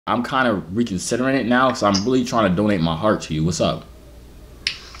I'm kind of reconsidering it now because I'm really trying to donate my heart to you. What's up?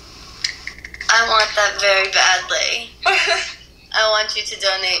 I want that very badly. I want you to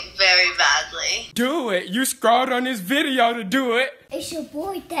donate very badly. Do it. You scrolled on this video to do it. It's your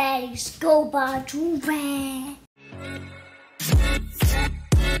boy Daddy's Go by Joovier.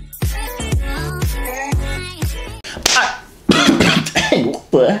 Hey,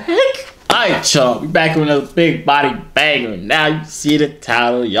 what the heck? Alright, y'all, we back with another big body banger. Now you see the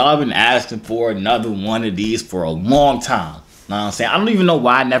title. Y'all been asking for another one of these for a long time. Know what I'm saying? I don't even know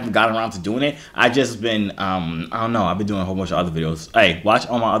why I never got around to doing it. I just been, I don't know. I've been doing a whole bunch of other videos. Hey, watch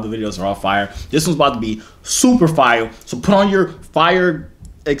all my other videos. They're all fire. This one's about to be super fire. So put on your fire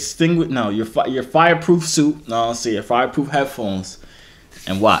extinguish, no, your fireproof suit. Know what I'm saying? Your fireproof headphones.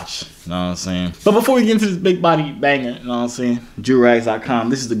 And watch, you know what I'm saying? But before we get into this big body banger, you know what I'm saying?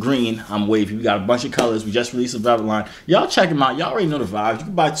 Joovier.com. This is the green. I'm wavy. We got a bunch of colors. We just released a velvet line. Y'all check them out. Y'all already know the vibes. You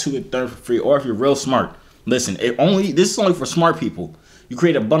can buy 2 at 3 for free, or if you're real smart, listen. This is only for smart people. You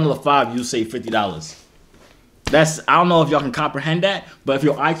create a bundle of 5, you'll save $50. I don't know if y'all can comprehend that, but if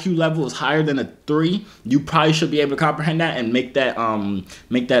your IQ level is higher than a 3, you probably should be able to comprehend that and make that a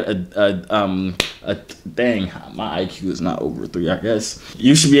dang. My IQ is not over a 3, I guess.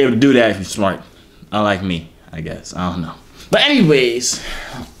 You should be able to do that if you're smart. Unlike me, I guess. I don't know. But anyways,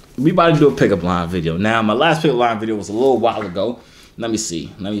 we about to do a pickup line video. Now, my last pickup line video was a little while ago. Let me see.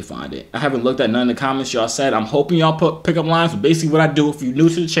 Let me find it. I haven't looked at none of the comments y'all said. I'm hoping y'all put pickup lines. But basically what I do, if you're new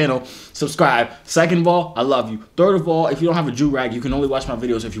to the channel, subscribe. Second of all, I love you. Third of all, if you don't have a Joovier, you can only watch my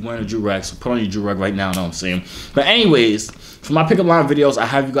videos if you're wearing a Joovier. So put on your Joovier right now, know what I'm saying? But anyways, for my pickup line videos, I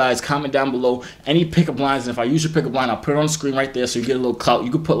have you guys comment down below any pickup lines. And if I use your pickup line, I'll put it on the screen right there so you get a little clout.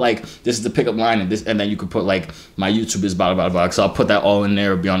 You could put like, this is the pickup line, and this, and then you could put like, my YouTube is blah, blah, blah. So I'll put that all in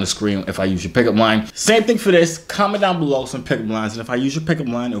there. It'll be on the screen if I use your pickup line. Same thing for this. Comment down below some pickup lines. And if I use your pickup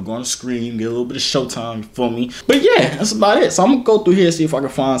line, it'll go on the screen, get a little bit of showtime, you feel me? But yeah, that's about it. So I'm gonna go through here, see if I can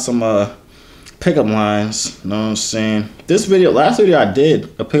find some pickup lines. You know what I'm saying? This video, last video I did,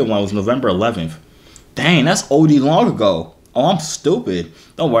 a pickup line was November 11th. Dang, that's OD long ago. Oh, I'm stupid.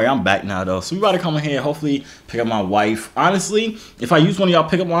 Don't worry, I'm back now though. So we about to come in here, hopefully pick up my wife. Honestly, if I use one of y'all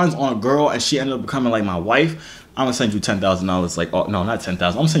pickup lines on a girl and she ended up becoming like my wife, I'm gonna send you $10,000. Like, oh no, not 10,000.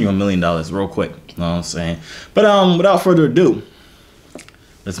 I'm gonna send you $1 million real quick. You know what I'm saying? But without further ado,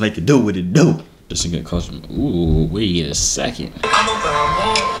 let's make it do what it do. Just to get closer. Ooh, wait a second.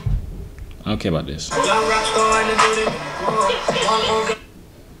 I don't care about this.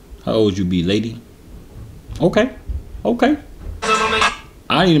 How old you be, lady? Okay. Okay.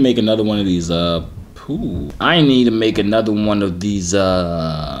 I need to make another one of these, I need to make another one of these,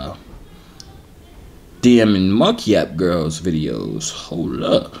 DM and monkey app girls videos. Hold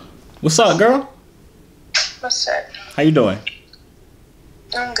up. What's up, girl? What's up? How you doing?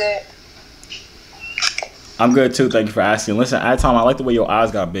 I'm good. I'm good too, thank you for asking. Listen, at time, I like the way your eyes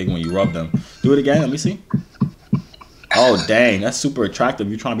got big when you rub them. Do it again, let me see. Oh, dang, that's super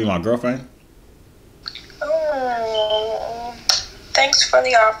attractive. You trying to be my girlfriend? Thanks for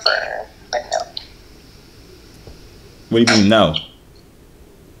the offer, but no. What do you mean, no?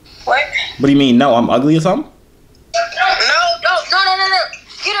 What? What do you mean, no? I'm ugly or something? No.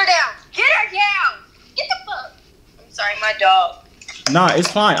 Get her down. Get her down. Get the fuck. I'm sorry, my dog. Nah,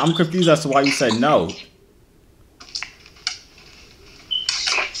 it's fine. I'm confused as to why you said no.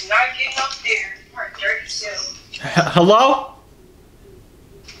 Not getting up there. You're a dirty self. Hello?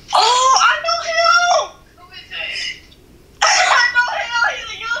 Oh, I know him. Who is it? I know him. He's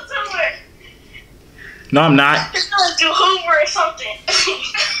a YouTuber. No, I'm not. He's gonna do Hoover or something.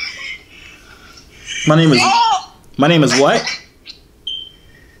 My name is. Oh. My name is what?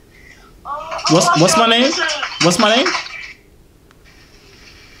 What's my name? What's my name?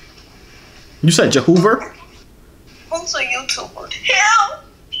 You said Joovier? Who's a YouTuber? Hell.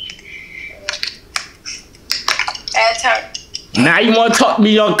 Bad time. Now you want to talk to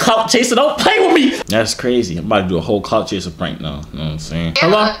me on clout chaser? Don't play with me. That's crazy. I'm about to do a whole clout chaser prank now. You know what I'm saying?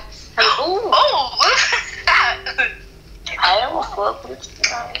 Hello? Oh. I don't fuck with you.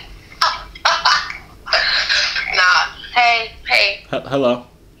 Nah. Hey. Hello.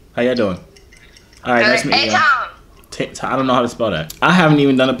 How y'all doing? All right, nice to meet you. Tom. I don't know how to spell that. I haven't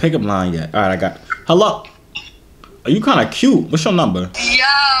even done a pickup line yet. All right, I got. Hello. Are you kind of cute? What's your number? Yo.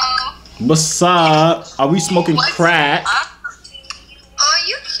 What's up? Are we smoking crack? Oh,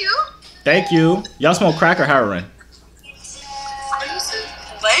 you cute. Thank you. Y'all smoke crack or heroin?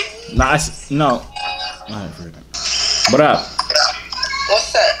 What? Nah, no. What up?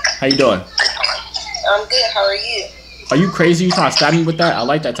 What's up? How you doing? I'm good. How are you? Are you crazy? You trying to stab me with that? I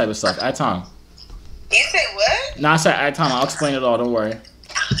like that type of stuff. At time. You say what? Nah, I said at time. I'll explain it all. Don't worry.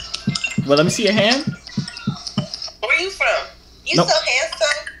 Well, let me see your hand. Where you from? You Nope. so handsome.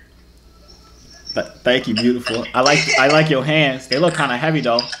 Thank you, beautiful. I like your hands. They look kind of heavy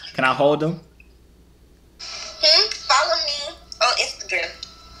though. Can I hold them? Follow me on Instagram.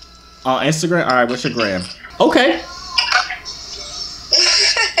 On Instagram? All right, what's your gram? Okay.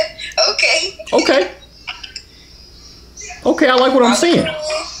 Okay. Okay, I like what I'm seeing.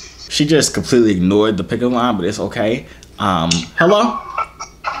 She just completely ignored the pickup line, but it's okay. Hello?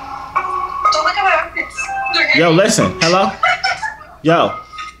 Yo, listen. Hello? Yo,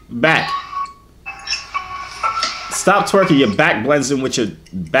 back. Stop twerking. Your back blends in with your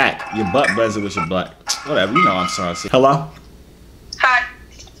back. Your butt blends in with your butt. Whatever, you know I'm sorry. Hello? Hi.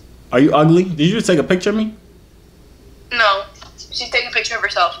 Are you ugly? Did you just take a picture of me? No. She's taking a picture of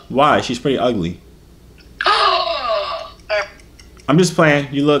herself. Why? She's pretty ugly. I'm just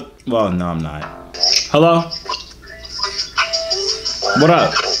playing. You look... Well, no, I'm not. Hello? What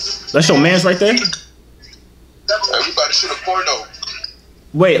up? That's your man's right there? Everybody should have porno.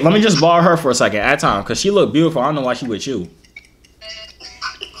 Wait, let me just borrow her for a second at a time, because she look beautiful. I don't know why she with you.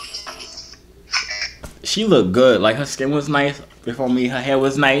 She looked good. Like, her skin was nice before me. Her hair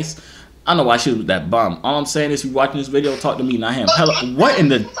was nice. I don't know why she was with that bum. All I'm saying is, if you're watching this video, talk to me, not him. Hello? What in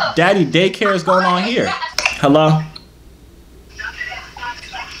the daddy daycare is going on here? Hello?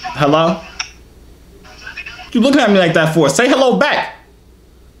 Hello? You looking at me like that for? Say hello back.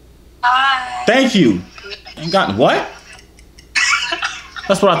 Hi. Thank you. Ain't got what?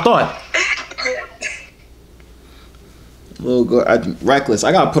 That's what I thought. Little girl, reckless.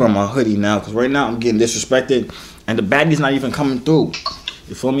 I gotta put on my hoodie now because right now I'm getting disrespected and the baddie's not even coming through.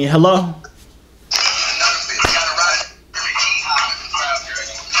 You feel me? Hello?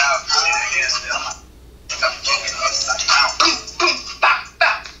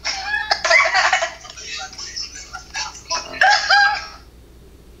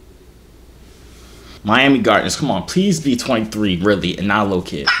 Miami Gardens, come on, please be 23, really, and not a little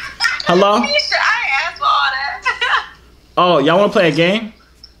kid. Hello? I ain't asked for all that. Oh, y'all want to play a game?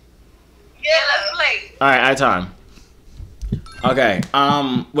 Yeah, let's play. All right, at time. Okay.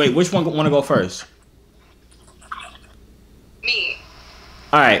 Wait, which one want to go first? Me.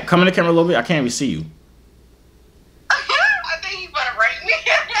 All right, come in the camera a little bit. I can't even see you. I think you better rate me.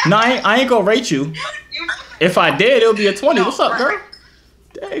 No, I ain't gonna rate you. If I did, it'll be a 20. What's up, girl?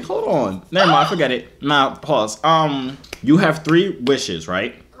 Hey, hold on. Never mind, forget it. Now, pause. You have 3 wishes,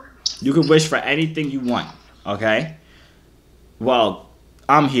 right? You can wish for anything you want, okay? Well,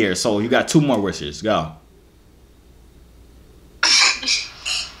 I'm here, so you got 2 more wishes. Go.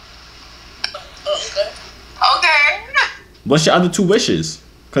 Okay. What's your other 2 wishes?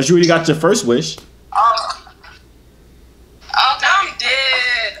 Because you already got your first wish. I'm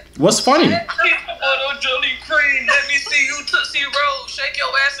dead. What's funny? Jelly cream. Let me see you Tootsie Roll. Shake your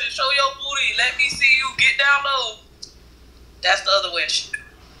ass and show your booty. Let me see you get down low. That's the other wish.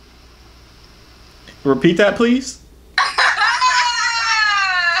 Repeat that, please.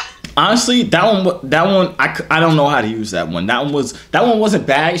 Honestly, that one, I don't know how to use that one. That one wasn't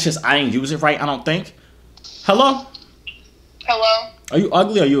bad. It's just I didn't use it right. I don't think. Hello? Hello? Are you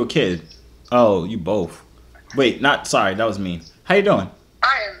ugly or are you a kid? Oh, you both. Wait, sorry, that was me. How you doing?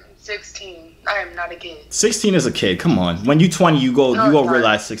 I am 16. I am not a kid. 16 is a kid. Come on. When you 20, you go No,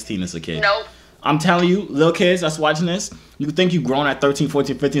 realize 16 is a kid. Nope. I'm telling you, little kids that's watching this, you think you grown at 13,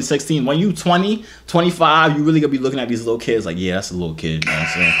 14, 15, 16. When you 20, 25, you really gonna be looking at these little kids like, yeah, that's a little kid. You know what I'm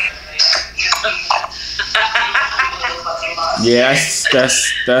saying? Yeah,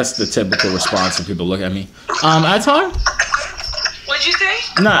 that's the typical response when people look at me. At time? What'd you say?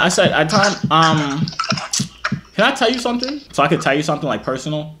 No, I said at time. Can I tell you something? So I could tell you something like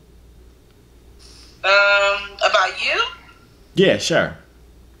personal. About you? Yeah, sure.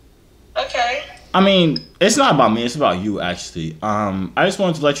 Okay. I mean, it's not about me. It's about you, actually. I just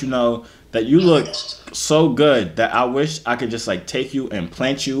wanted to let you know that you look so good that I wish I could just like take you and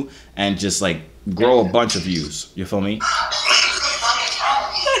plant you and just like grow a bunch of views. You feel me?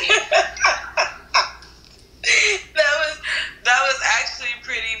 That was actually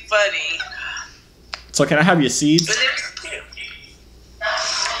pretty funny. So can I have your seeds?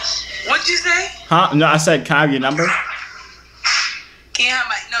 What'd you say? Huh? No, I said can I have your number? Can you have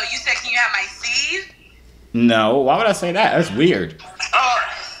my? No, you said can you have my seed? No. Why would I say that? That's weird. Oh,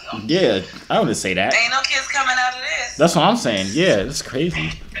 Yeah, I wouldn't say that. ain't no kids coming out of this. That's what I'm saying. Yeah, that's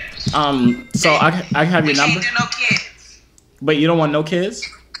crazy. So I can have your number. Can't do no kids. But you don't want no kids?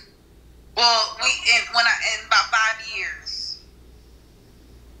 Well, in about 5 years.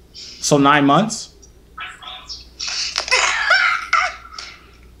 So 9 months?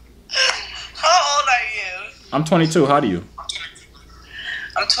 How old are you? I'm 22. How do you?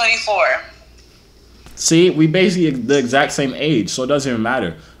 I'm 24. See, we basically the exact same age, so it doesn't even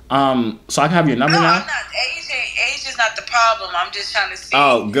matter. So I can have your number No, now? I'm not. Age is not the problem. I'm just trying to see.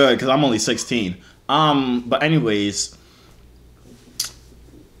 Oh, good, because I'm only 16. But anyways.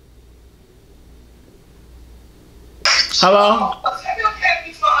 Hello?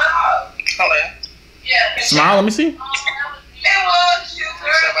 Hello. Yeah. Smile, let me see. It was you,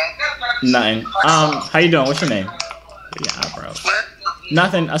 girl. Nothing. How you doing? What's your name? Yeah, eyebrows.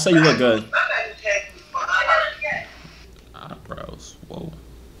 Nothing. I say you look good. Eyebrows. Whoa.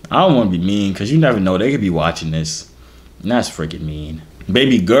 I don't want to be mean, because you never know. They could be watching this. And that's freaking mean.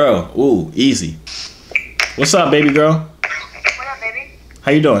 Baby girl. Ooh, easy. What's up, baby girl? What up, baby?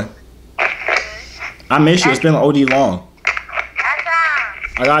 How you doing? Good. I miss you. It's been OD long. Awesome.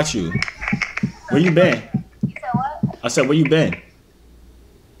 I got you. Where you been? You said what? I said, where you been?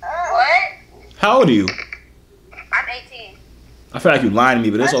 What? How old are you? I'm 18. I feel like you lying to me,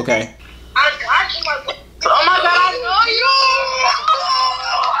 but it's okay. I got you, my boy. Oh my God, I know you.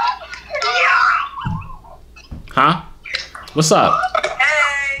 Huh? What's up?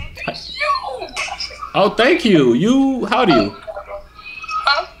 Hey. Oh, thank you. You, how old are you?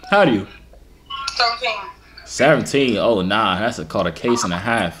 Huh? How old are you? 13. 17. Oh, nah. That's called a case and a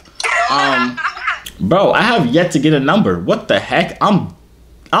half. Bro, I have yet to get a number. What the heck? I'm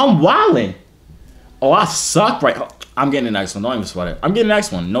wildin'. Oh, I suck right. I'm getting the next one. Don't even sweat it. I'm getting the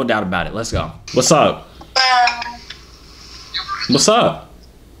next one. No doubt about it. Let's go. What's up? What's up?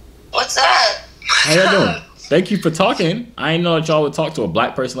 What's up? How y'all doing? Thank you for talking. I didn't know that y'all would talk to a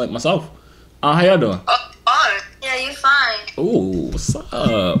black person like myself. How y'all doing? Oh, fine. Yeah, you're fine. Ooh, what's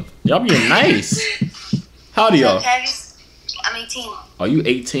up? Y'all being nice. How old are y'all? I'm 18. Are you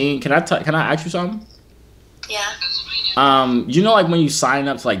 18? Can I ask you something? Yeah. You know, like when you sign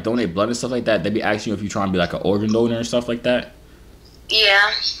up to like donate blood and stuff like that, they be asking you if you're trying to be like an organ donor and stuff like that.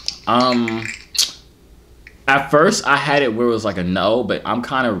 Yeah. At first I had it where it was like a no, but I'm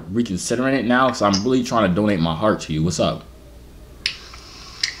kind of reconsidering it now because I'm really trying to donate my heart to you. What's up?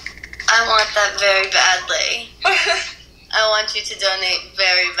 I want that very badly. I want you to donate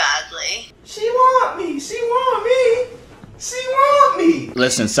very badly. She want me. She want me. She want me.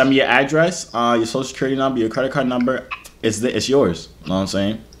 Listen, send me your address, your social security number, your credit card number. It's yours. You know what I'm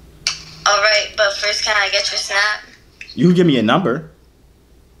saying? All right, but first, can I get your snap? You can give me a number.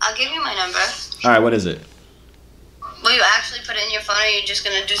 I'll give you my number. All right, what is it? Will you actually put it in your phone, or are you just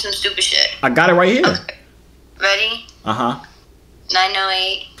gonna do some stupid shit? I got it right here. Okay. Ready?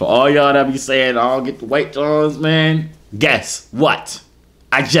 908. For all y'all that be saying, I don't get the white Jones, man. Guess what?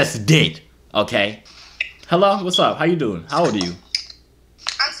 I just did. Okay. Hello, what's up? How you doing? How old are you?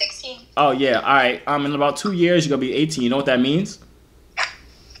 I'm 16. Oh yeah, all right. In about 2 years you're gonna be 18. You know what that means?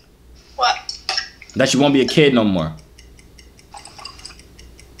 What? That you won't be a kid no more.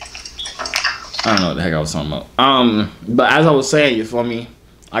 I don't know what the heck I was talking about. But as I was saying, you feel me?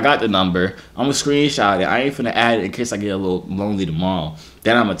 I got the number. I'm gonna screenshot it. I ain't finna add it in case I get a little lonely tomorrow.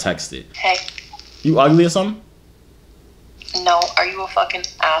 Then I'm gonna text it. Hey, You ugly or something? no, are you a fucking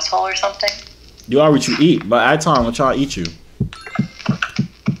asshole or something? You are what you eat, but at time I'm trying to eat you.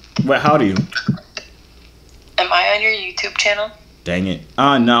 Wait, how do you? Am I on your YouTube channel? Dang it.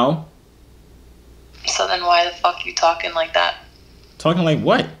 No. So then why the fuck you talking like that? Talking like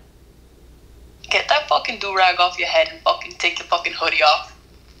what? Get that fucking do-rag off your head and fucking take your fucking hoodie off.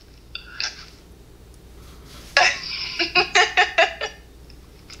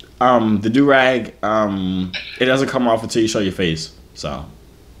 The do-rag, it doesn't come off until you show your face, so.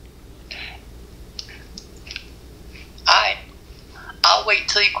 I'll wait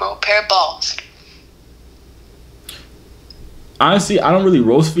till you grow a pair of balls. Honestly, I don't really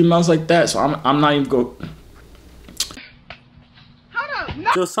roast females like that, so I'm not even go. Hold up.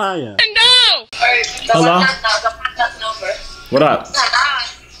 No. Josiah. No. Hello? Number. What up?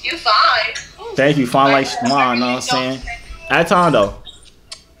 You fine. Thank you, fine like mine, know what I'm saying? At time though.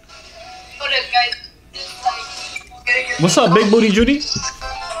 Hold up, guys. What's up, Big Booty Judy?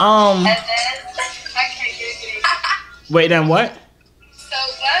 And then I can't get it. Wait, then what? So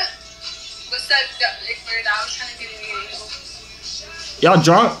what? What's up, Lickford? I was trying to get an Y'all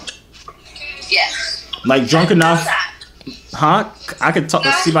drunk? Yes. Like drunk enough? That. Huh? I could talk.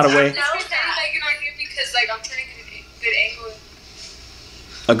 See by the way. No, you're not here because like I'm trying to get a good angle.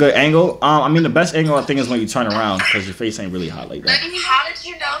 A good angle? I mean the best angle I think is when you turn around because your face ain't really hot like that. How did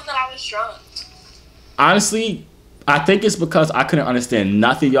you know that I was drunk? Honestly, I think it's because I couldn't understand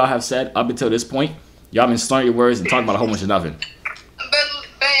nothing y'all have said up until this point. Y'all been slurring your words and talking about a whole bunch of nothing. But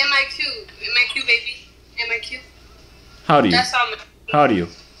am I cute? Am I cute, baby? Am I cute? How old are you? That's how I'm How old are you?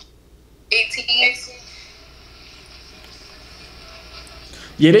 18.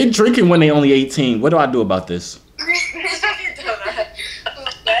 Yeah, they drinking when they only 18. What do I do about this?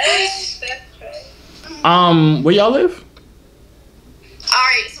 Where y'all live?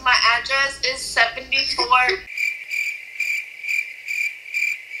 Alright, so my address is 74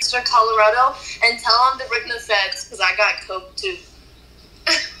 Colorado, and tell them to bring the feds because I got coke too.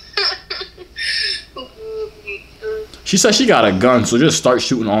 She said she got a gun, so just start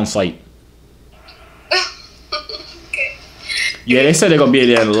shooting on sight. Okay. Yeah, they said they're gonna be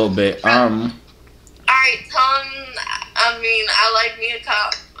there in a little bit. Alright, tell them, I like me a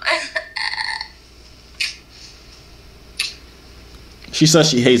cop. She says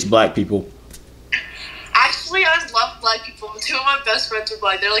she hates black people. Actually, I love black people. Two of my best friends are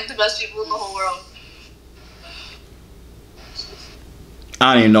black. They're like the best people in the whole world.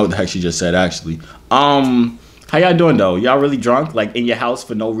 I don't even know what the heck she just said, actually. How y'all doing, though? Y'all really drunk? Like, in your house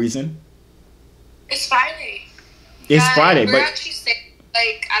for no reason? It's Friday. It's Friday, we're but... actually staying,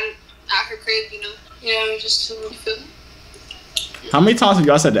 like, at her crib, you know? Yeah, just to really feel. How many times have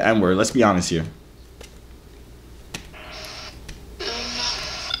y'all said the N-word? Let's be honest here.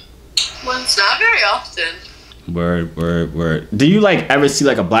 Well, it's not very often. Word. Do you, like, ever see,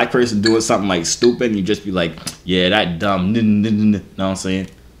 like, a black person doing something, like, stupid, and you just be like, yeah, that dumb, know what I'm saying?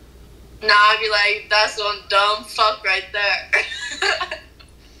 Nah, I'd be like, that's one dumb fuck right there.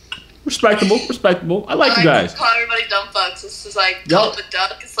 Respectable. I like you guys. Call everybody dumb fucks. This is like, call the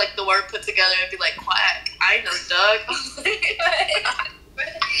duck. It's like the word put together and be like, quack. I know duck.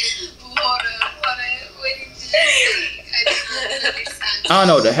 I don't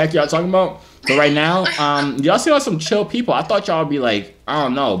know what the heck y'all talking about. But right now, y'all seem like some chill people. I thought y'all would be like, I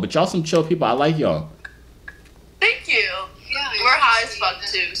don't know, but y'all some chill people. I like y'all. Thank you. Yeah, we're high as fuck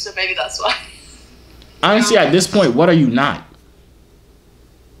too, so maybe that's why. Honestly, at this point, what are you not?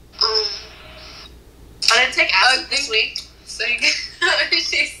 I didn't take acid this week. So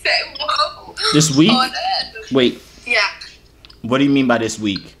she said, whoa. This week? Wait. Yeah. What do you mean by this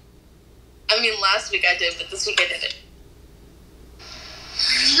week? I mean, last week I did, but this week I didn't.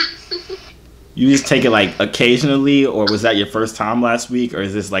 You just take it like occasionally, or was that your first time last week, or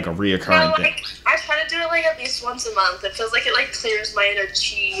is this like a reoccurring thing? I try to do it like at least once a month. It feels like it like clears my inner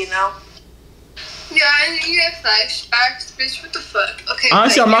chi, you know? Yeah, and you get flashbacks, bitch. What the fuck? Okay.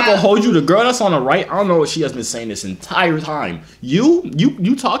 Honestly, I'm not gonna hold you. The girl that's on the right, I don't know what she has been saying this entire time.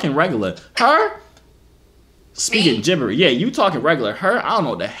 You talking regular. Her speaking gibberish. Yeah, you talking regular. Her, I don't know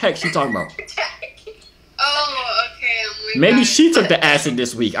what the heck she talking about. Oh, okay. Maybe she took the acid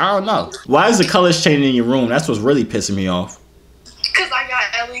this week. I don't know. Why is the colors changing in your room? That's what's really pissing me off. Because I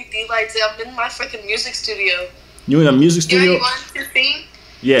got LED lights. I'm in my freaking music studio. You in a music studio? You want to sing?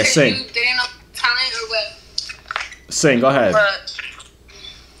 Yeah, sing. You didn't know talent or what? Sing, go ahead.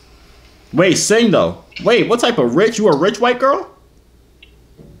 Wait, sing though. Wait, what type of rich? You a rich white girl?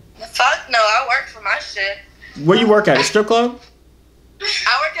 Fuck no, I work for my shit. Where you work at? A strip club?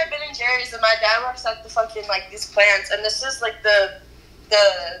 I work at Ben and Jerry's, and my dad works at the fucking like these plants, and this is like the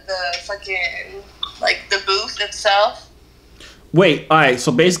fucking like the booth itself. Wait, all right.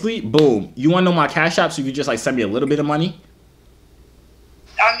 So basically, boom. You want to know my cash app, so you could just like send me a little bit of money?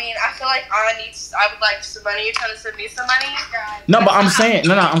 I mean, I feel like I would like some money. You're trying to send me some money? No, but I'm saying,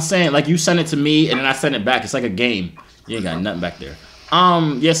 I'm saying like you send it to me and then I send it back. It's like a game. You ain't got nothing back there.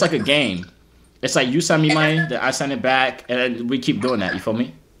 Yeah, it's like a game. It's like you send me money, then I send it back, and then we keep doing that. You feel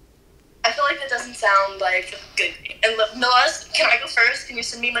me? I feel like that doesn't sound like good. And Millis, can I go first? Can you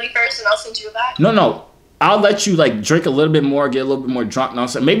send me money first, and I'll send you it back? No. I'll let you like drink a little bit more, get a little bit more drunk. No,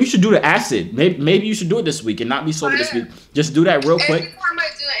 maybe you should do the acid. Maybe you should do it this week and not be sober this week. Just do that real quick. Every time I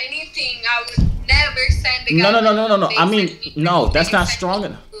do anything, I would never send the guy. No. I mean, no, that's not strong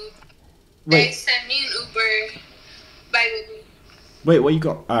enough. Wait. They sent me an Uber. Bye. Wait, where you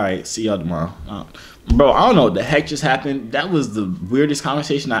go? All right, see y'all tomorrow. Bro, I don't know what the heck just happened. That was the weirdest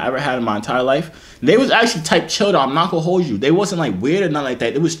conversation I ever had in my entire life. They was actually type chill though. I'm not gonna hold you. They wasn't like weird or nothing like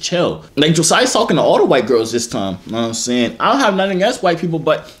that. It was chill. Like Josiah's talking to all the white girls this time. You know what I'm saying? I don't have nothing against white people,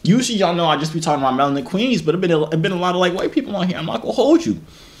 but usually y'all know I just be talking about melanin queens, but it been a lot of like white people on here. I'm not gonna hold you.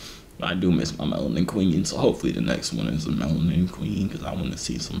 But I do miss my melanin queen, so hopefully the next one is a melanin queen because I want to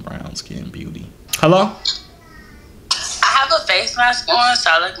see some brown skin beauty. Hello? I have a face mask on, so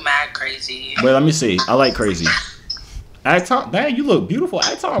I look mad crazy. Wait, let me see. I like crazy. Acton, dang, you look beautiful.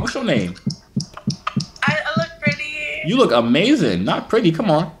 Acton, what's your name? I look pretty. You look amazing. Not pretty. Come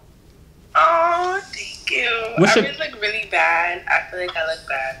on. Oh, thank you. What's I look really bad. I feel like I look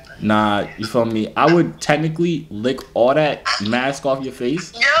bad. Nah, you feel me? I would technically lick all that mask off your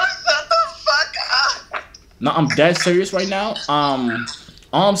face. Yo, shut the fuck up. No, I'm dead serious right now.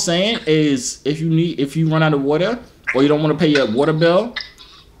 All I'm saying is if you run out of water or you don't want to pay your water bill,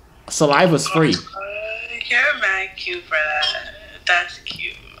 Saliva's free. You're mad cute for that. That's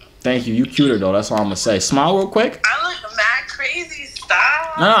cute. Thank you. You cuter though. That's all I'm gonna say. Smile real quick. I look mad crazy.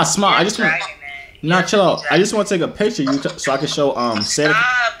 Stop. Nah, smile. I just want. Dragging it. Nah, chill out. I just want to take a picture of you so I can show Santa.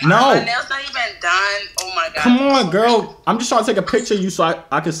 Stop. No. My nails not even done. Oh my god. Come on, girl. I'm just trying to take a picture of you so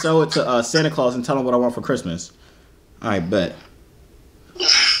I can sell it to Santa Claus and tell him what I want for Christmas. All right, bet.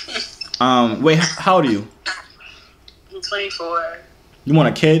 Wait, how old are you? I'm 24. You want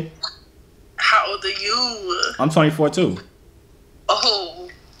a kid? How old are you? I'm 24 too. Oh,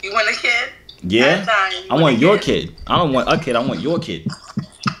 you want a kid? Yeah. I want your kid. I don't want a kid. I want your kid.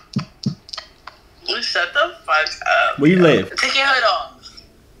 Shut the fuck up. Where you live? Take your hood off.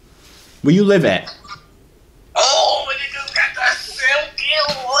 Where you live at? Oh, niggas got that silky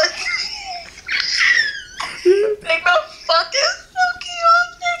one. Take the fucking silky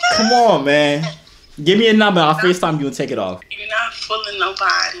off, nigga. Come on, man. Give me a number. I'll FaceTime you and take it off. You're not fooling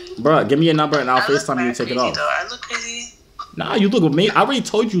nobody. Bruh, give me a number and I'll FaceTime you and take it off. Though. I look crazy. Nah, you look with me. I already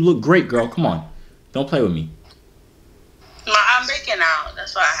told you you look great, girl. Come on. Don't play with me. I'm breaking out.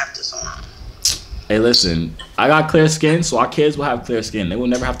 That's why I have this on. Hey, listen. I got clear skin, so our kids will have clear skin. They will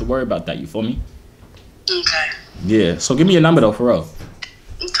never have to worry about that. You feel me? Okay. Yeah. So give me your number, though, for real.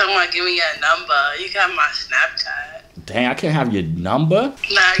 I'm talking about give me your number. You got my Snapchat. Dang, I can't have your number?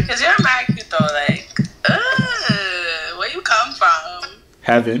 Nah, because you're mad cute, though. Like, where you come from?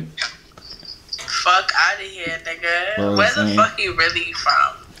 Heaven. Fuck out of here, nigga. Bro, Where the man. fuck you really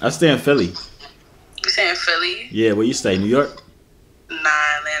from? I stay in Philly. You saying Philly? Yeah, where you stay? New York? Nah,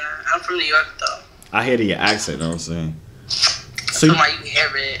 Atlanta. I'm from New York, though. I hear your accent, you know what I'm saying? So why you hear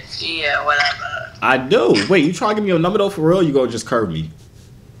it? Yeah, whatever. I do. Wait, you trying to give me your number, though, for real? You go just curve me.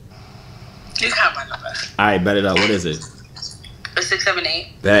 You got my number. All right, bet it up. What is it? It's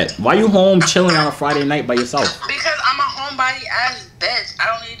 678. Bet. Why you home chilling on a Friday night by yourself? Because I'm a homebody ass bitch. I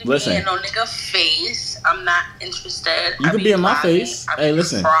don't need to Listen. be in no nigga face. I'm not interested. You I can be in my face. Hey,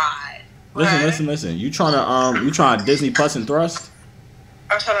 listen. Fried. Listen. You trying to Disney Plus and Thrust?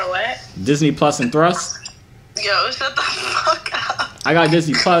 I'm trying to what? Disney Plus and Thrust? Yo, shut the fuck up. I got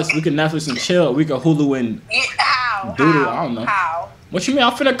Disney Plus. We can Netflix and chill. We can Hulu and Yeah, how? Doodle. How? I don't know. How? What you mean?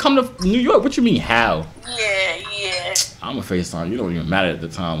 I'm finna come to New York. What you mean, how? Yeah. I'm a FaceTime. You don't even matter at the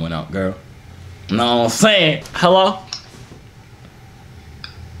time went out, girl. Know what I'm saying? Hello?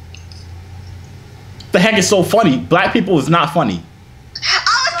 The heck is so funny? Black people is not funny.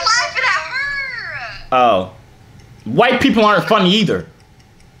 I was laughing at her. Oh. White people aren't funny either.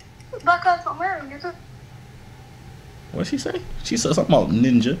 Black guys don't wear them. What'd she say? She said something about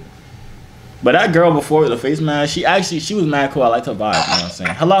ninja. But that girl before with the face mask, she was mad cool. I liked her vibe, you know what I'm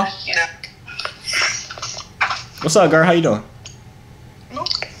saying? Hello? Yeah. What's up, girl? How you doing?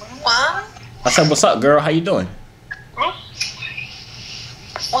 What? I said, what's up, girl? How you doing?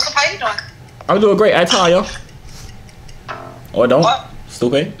 What's up? How you doing? I'm doing great. I tell yo. Or don't. What?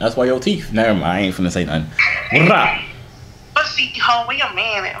 Stupid. That's why your teeth. Never mind. I ain't finna say nothing. What up? What's the home? Where your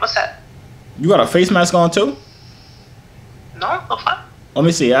man at? What's that? You got a face mask on too? No? The fuck? Let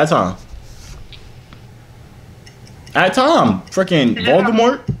me see. At Tom. At Tom. Freaking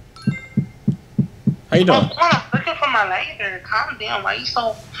Voldemort. How you doing? I'm looking for my later. Calm down. Why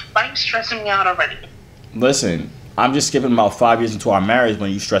you stressing me out already? Listen, I'm just skipping about 5 years into our marriage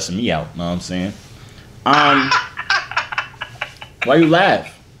when you stressing me out. Know what I'm saying? Why you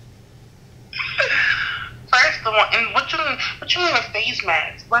laugh? First of all, and what you mean a face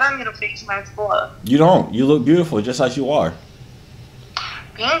mask? What I need a face mask for? You don't. You look beautiful just as you are.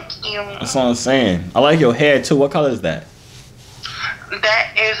 Thank you. That's what I'm saying. I like your hair too. What color is that?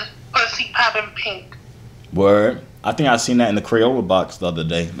 That is pussy popping pink. Word. I think I seen that in the Crayola box the other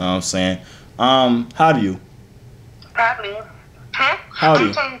day. Know what I'm saying? How do you? Probably. Huh? How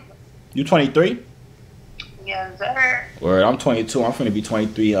old are you? You 23? Yes, sir. Word. I'm 22. I'm finna be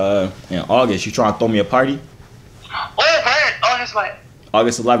 23 in August. You trying to throw me a party? Oh, right. August what?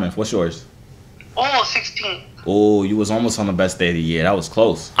 August 11th. What's yours? Oh, 16. Oh, you was almost on the best day of the year. That was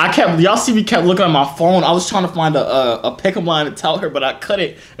close. Y'all see me kept looking at my phone. I was trying to find a pickup line to tell her, but I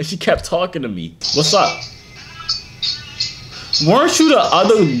couldn't, and she kept talking to me. What's up? Weren't you the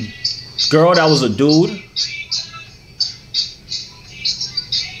other girl that was a dude?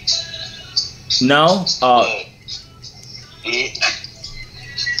 No?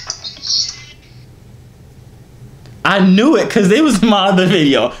 I knew it because they was in my other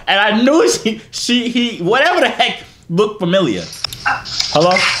video, and I knew he whatever the heck looked familiar.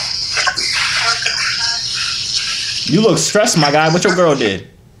 Hello? You look stressed, my guy. What your girl did?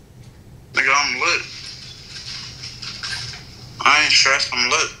 Nigga, I'm lit. I ain't stressed, I'm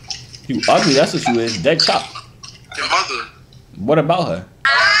lit. You ugly. That's what you is. Dead chop. Your mother. What about her?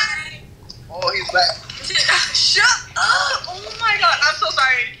 Shut up! Oh my god, I'm so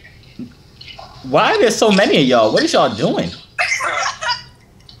sorry. Why are there so many of y'all? What is y'all doing?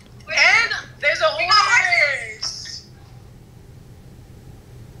 And there's a horse.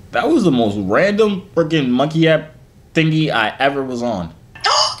 That was the most random freaking monkey app thingy I ever was on.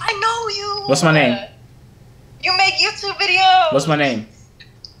 I know you. What's my name? You make YouTube videos. What's my name?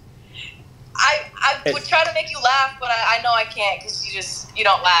 I would try to make you laugh, but I know I can't because you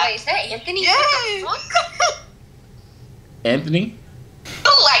don't laugh. Wait, is that Anthony? Yes. Anthony?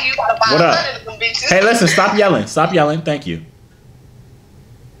 Look like you got about What up? 100 of them bitches. Hey, listen, stop yelling. Stop yelling. Thank you.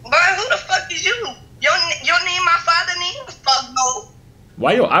 Bro, who the fuck is you? Your name, my father name? Fuck no.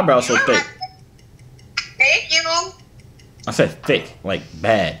 Why your eyebrows so thick? Thank you. I said thick, like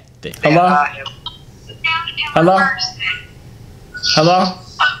bad thick. Hello? Hello? Hello?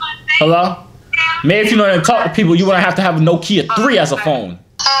 Hello? Maybe if you know how to talk to people, you wouldn't have to have a Nokia 3 as a phone.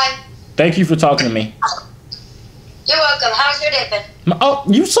 Hi. Thank you for talking to me. You're welcome. How's your day been? Oh,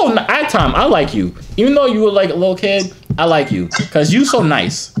 you so at time. I like you. Even though you were like a little kid, I like you because you so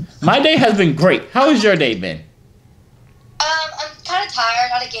nice. My day has been great. How has your day been? I'm kind of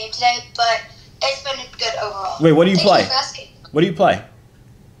tired on a game today, but it's been good overall. Wait, what do you play? Thank you for asking. What do you play?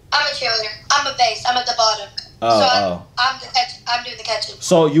 I'm a cheerleader. I'm a base. I'm at the bottom. I'm doing the catching.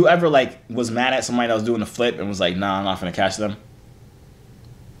 So you ever like was mad at somebody that was doing a flip and was like, nah, I'm not gonna catch them?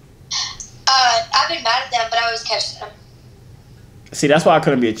 I've been mad at them, but I always catch them. See, that's why I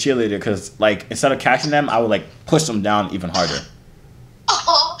couldn't be a cheerleader because like instead of catching them, I would like push them down even harder.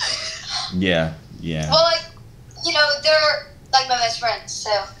 Oh. Yeah, yeah. Well, like, you know, they're like my best friends,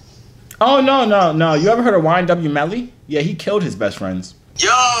 so. Oh no. You ever heard of YNW Melly? Yeah, he killed his best friends.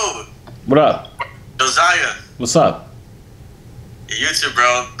 Yo! What up? Josiah. What's up? You too,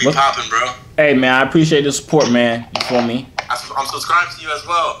 bro. Be popping, bro. Hey man, I appreciate the support, man. You feel me? I'm subscribed to you as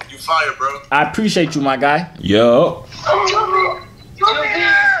well. You fire, bro. I appreciate you, my guy. Yo.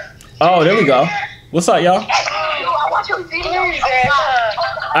 Joovier. Oh, there we go. What's up, y'all? I watch your videos.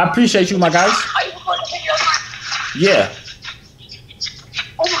 I appreciate you, my guys. Yeah.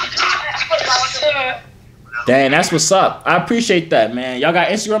 Dang, that's what's up. I appreciate that, man. Y'all got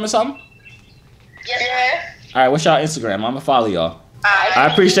Instagram or something? Yeah. All right, what's y'all Instagram? I'm gonna follow y'all. I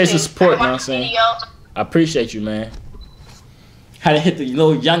appreciate the support, you know what I'm saying? I appreciate you, man. Had to hit the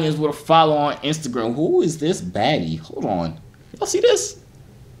little youngins with a follow on Instagram. Who is this baddie? Hold on. Y'all see this?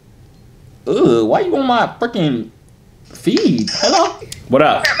 Ugh, why you on my freaking feed? Hello? What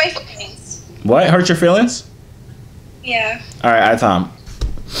up? Hurt my feelings. What? Hurt your feelings? Yeah. All right, Tom.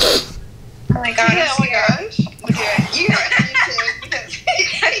 Oh my gosh. Oh my gosh. Look at you.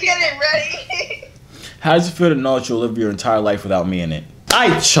 You get it ready. How does it feel to know that you'll live your entire life without me in it?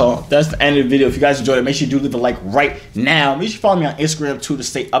 Alright, y'all. That's the end of the video. If you guys enjoyed it, make sure you do leave a like right now. Make sure you follow me on Instagram too to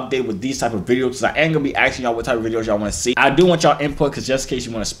stay updated with these type of videos. Because I am gonna be asking y'all what type of videos y'all want to see. I do want y'all input because just in case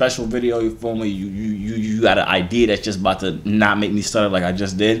you want a special video, you feel me? You got an idea that's just about to not make me stutter like I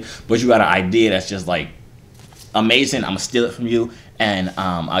just did, but you got an idea that's just like amazing. I'm gonna steal it from you and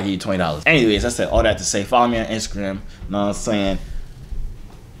I'll give you $20. Anyways, I said all that to say follow me on Instagram. Know what I'm saying?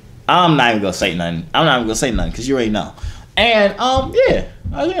 I'm not even gonna say nothing. I'm not even gonna say nothing because you already know. And yeah,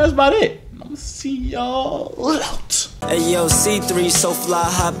 I think that's about it. I'm gonna see y'all out. Hey yo, C3 so fly,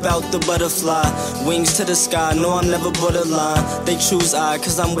 hop out the butterfly. Wings to the sky, no I'm never borderline. They choose I,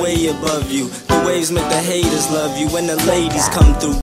 cause I'm way above you. The waves make the haters love you when the ladies come through.